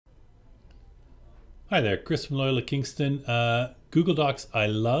Hi there, Chris from Loyola Kingston. Google Docs I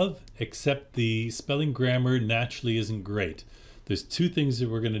love, except the spelling grammar naturally isn't great. There's two things that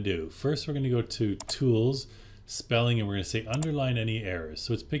we're going to do. First, we're going to go to Tools, Spelling, and we're going to say underline any errors.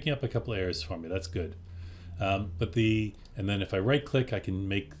 So it's picking up a couple errors for me. That's good. And then if I right click, I can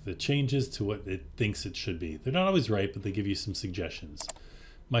make the changes to what it thinks it should be. They're not always right, but they give you some suggestions.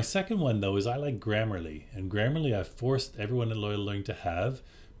 My second one though is I like Grammarly, and Grammarly I've forced everyone at Loyola Learning to have,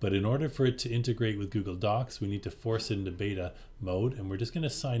 but in order for it to integrate with Google Docs, we need to force it into beta mode, and we're just going to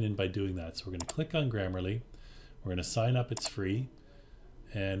sign in by doing that. So we're going to click on Grammarly, we're going to sign up, it's free,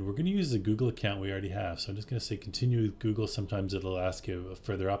 and we're going to use the Google account we already have. So I'm just going to say continue with Google. Sometimes it'll ask you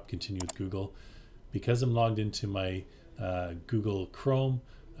further up, continue with Google. Because I'm logged into my Google Chrome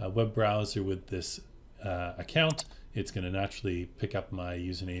web browser with this account, it's going to naturally pick up my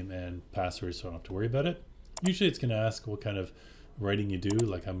username and password, so I don't have to worry about it. Usually it's going to ask what kind of writing you do,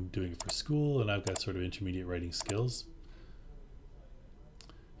 like I'm doing it for school and I've got sort of intermediate writing skills.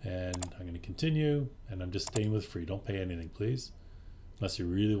 And I'm going to continue, and I'm just staying with free. Don't pay anything, please, unless you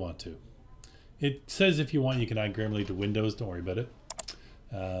really want to. It says if you want, you can add Grammarly to Windows. Don't worry about it.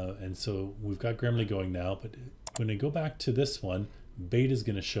 And so we've got Grammarly going now, but when I go back to this one, beta is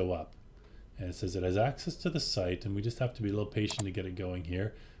going to show up. And it says it has access to the site, and we just have to be a little patient to get it going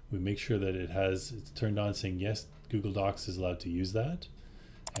here. We make sure that it's turned on saying yes, Google Docs is allowed to use that.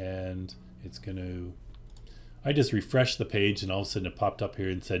 And it's going to, I just refreshed the page and all of a sudden it popped up here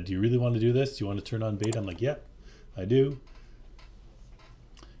and said, do you really want to do this? Do you want to turn on beta? I'm like, yep, I do.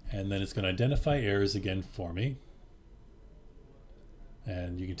 And then it's going to identify errors again for me.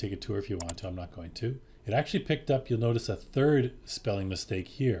 And you can take a tour if you want to. I'm not going to. It actually picked up, you'll notice, a third spelling mistake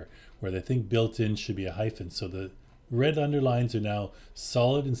here where they think built in should be a hyphen. So the red underlines are now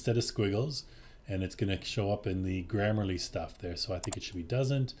solid instead of squiggles, and it's going to show up in the Grammarly stuff there. So I think it should be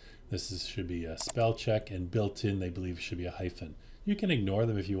doesn't. Should be a spell check, and built in they believe should be a hyphen. You can ignore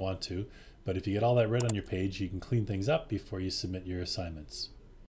them if you want to, but if you get all that red on your page, you can clean things up before you submit your assignments.